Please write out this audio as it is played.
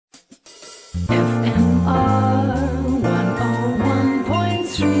FMR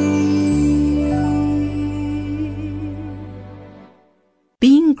 101.3.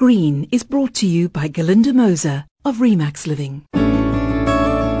 Being Green is brought to you by Galinda Moser of Remax Living.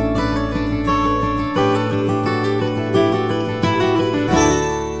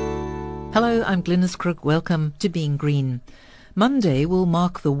 Hello, I'm Glynis Crook. Welcome to Being Green. Monday will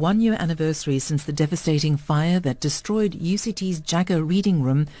mark the 1-year anniversary since the devastating fire that destroyed UCT's Jagger Reading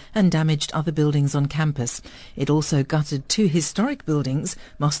Room and damaged other buildings on campus. It also gutted 2 historic buildings,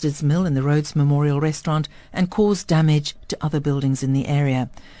 Mostard's Mill and the Rhodes Memorial Restaurant, and caused damage to other buildings in the area.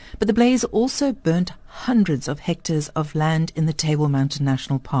 But the blaze also burnt hundreds of hectares of land in the Table Mountain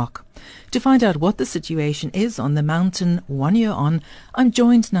National Park. To find out what the situation is on the mountain 1 year on, I'm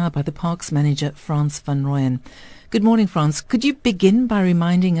joined now by the park's manager, Frans van Rooyen. Good morning, Frans. Could you begin by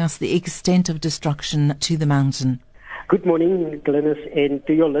reminding us the extent of destruction to the mountain? Good morning, Glynis, and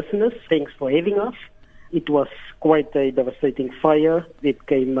to your listeners, thanks for having us. It was quite a devastating fire that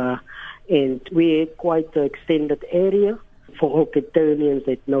came, and we had quite an extended area. For all Capetonians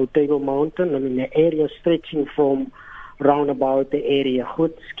that know Table Mountain, I mean, the area stretching from roundabout the area,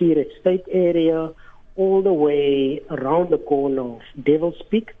 Hood, Skier Estate area, all the way around the corner of Devil's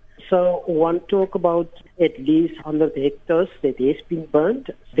Peak. So one talk about at least 100 hectares that has been burnt.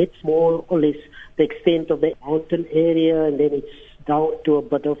 That's more or less the extent of the mountain area, and then it's down to a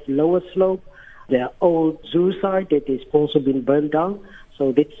bit of lower slope. The old zoo site that has also been burnt down.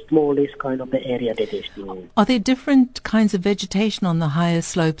 So that's more or less kind of the area that has been. Are there different kinds of vegetation on the higher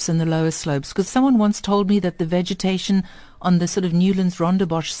slopes and the lower slopes? Because someone once told me that the vegetation on the sort of Newlands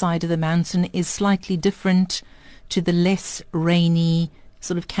Rondebosch side of the mountain is slightly different to the less rainy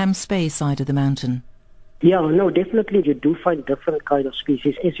sort of Camp Spey side of the mountain. Yeah, no, definitely you do find different kind of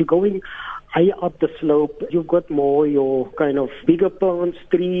species. As you're going higher up the slope, you've got more your kind of bigger plants,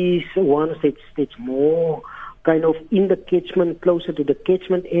 trees, ones that's more kind of in the catchment, closer to the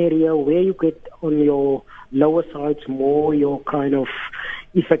catchment area, where you get on your lower sides more your kind of,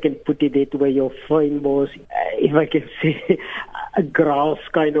 if I can put it that way, your fynbos, if I can say, a grass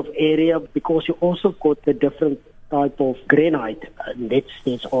kind of area, because you also got the different type of granite, and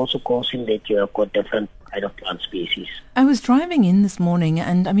that's also causing that you have got different kind of plant species. I was driving in this morning,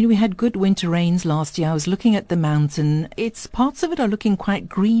 and I mean, we had good winter rains last year. I was looking at the mountain. Parts of it are looking quite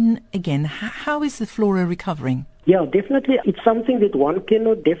green again. How is the flora recovering? Yeah, definitely. It's something that one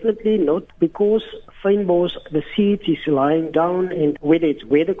cannot definitely note, because fynbos, the seeds is lying down, and whether it's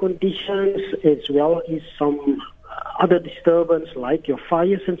weather conditions as well as some other disturbance like your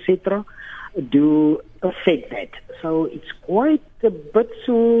fires, etc., do affect that. So it's quite a bit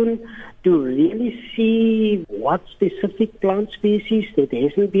soon to really see what specific plant species that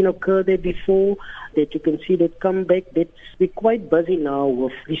hasn't been occurred there before, that you can see that come back. We're quite busy now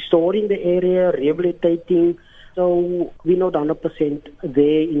with restoring the area, rehabilitating. So we're not 100%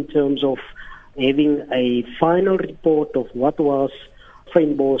 there in terms of having a final report of what was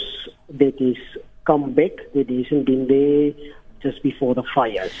fynbos that is come back, that hasn't been there just before the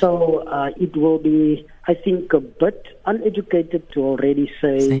fire. So it will be, I think, a bit uneducated to already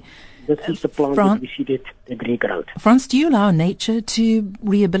say this is the plant that we see that regrow. Frans, do you allow nature to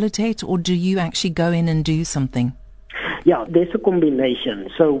rehabilitate, or do you actually go in and do something? Yeah, there's a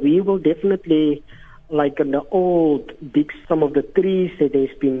combination. So we will definitely, like in the old big, some of the trees that has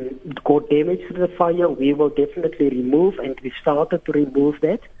been got damaged to the fire, we will definitely remove, and we've started to remove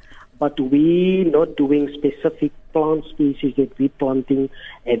that. But we're not doing specific plant species that we're planting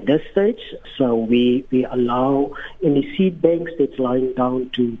at this stage. So we allow any seed banks that's lying down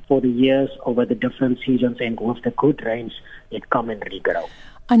for the years over the different seasons, and with the good rains that come and regrow.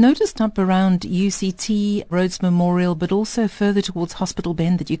 I noticed up around UCT, Rhodes Memorial, but also further towards Hospital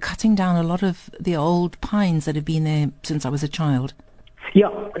Bend, that you're cutting down a lot of the old pines that have been there since I was a child.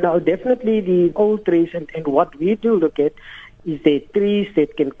 Yeah, no, definitely the old trees, and what we do look at is there trees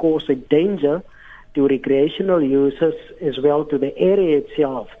that can cause a danger to recreational users as well to the area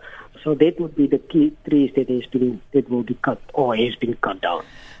itself. So that would be the key trees that will be cut or has been cut down.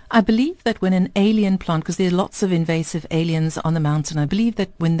 I believe that when an alien plant, because there are lots of invasive aliens on the mountain, I believe that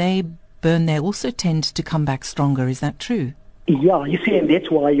when they burn, they also tend to come back stronger. Is that true? Yeah, you see, and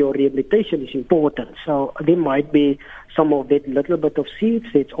that's why your rehabilitation is important. So there might be some of that little bit of seeds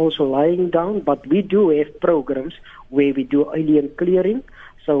that's also lying down, but we do have programs where we do alien clearing.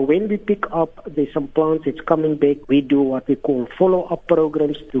 So when we pick up, there's some plants that's coming back, we do what we call follow-up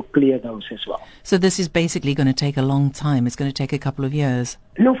programs to clear those as well. So this is basically going to take a long time. It's going to take a couple of years.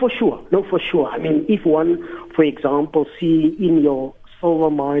 No, for sure. I mean, if one, for example, see in your silver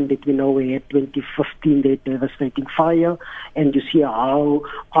mine that we know we had 2015, that devastating fire, and you see how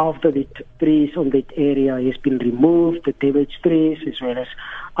after the trees on that area has been removed, the damaged trees as well as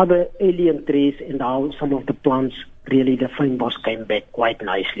other alien trees, and how some of the plants, really the fynbos came back quite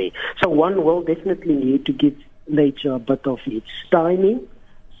nicely. So one will definitely need to give nature a bit of its timing,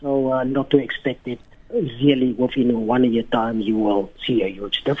 so not to expect it really within 1 year time you will see a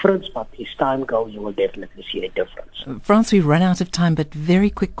huge difference, but as time goes you will definitely see a difference. Frans, we run out of time, but very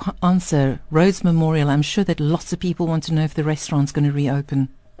quick answer. Rhodes Memorial, I'm sure that lots of people want to know if the restaurant's going to reopen.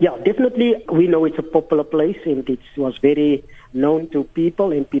 Yeah, definitely. We know it's a popular place and it was very known to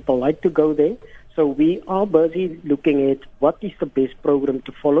people and people like to go there. So we are busy looking at what is the best program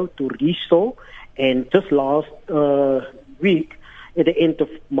to follow to restore. And just last week, at the end of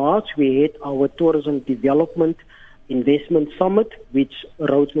March, we had our Tourism Development Investment Summit, which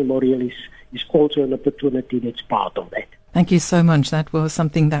Rhodes Memorial is also an opportunity that's part of that. Thank you so much. That was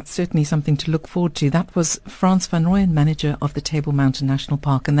certainly something to look forward to. That was Frans van Rooyen, manager of the Table Mountain National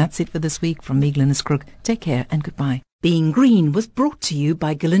Park. And that's it for this week from me, Glynis Crook. Take care and goodbye. Being Green was brought to you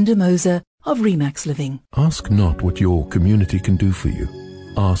by Galinda Moser of Remax Living. Ask not what your community can do for you.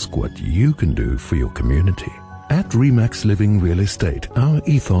 Ask what you can do for your community. At Remax Living Real Estate, our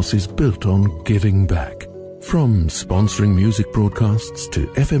ethos is built on giving back. From sponsoring music broadcasts to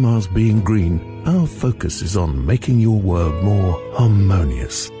FMR's Being Green, our focus is on making your world more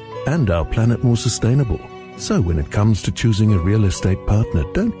harmonious and our planet more sustainable. So when it comes to choosing a real estate partner,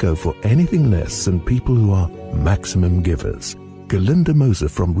 don't go for anything less than people who are maximum givers. Galinda Moser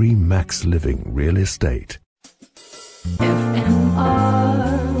from Remax Living Real Estate. FMR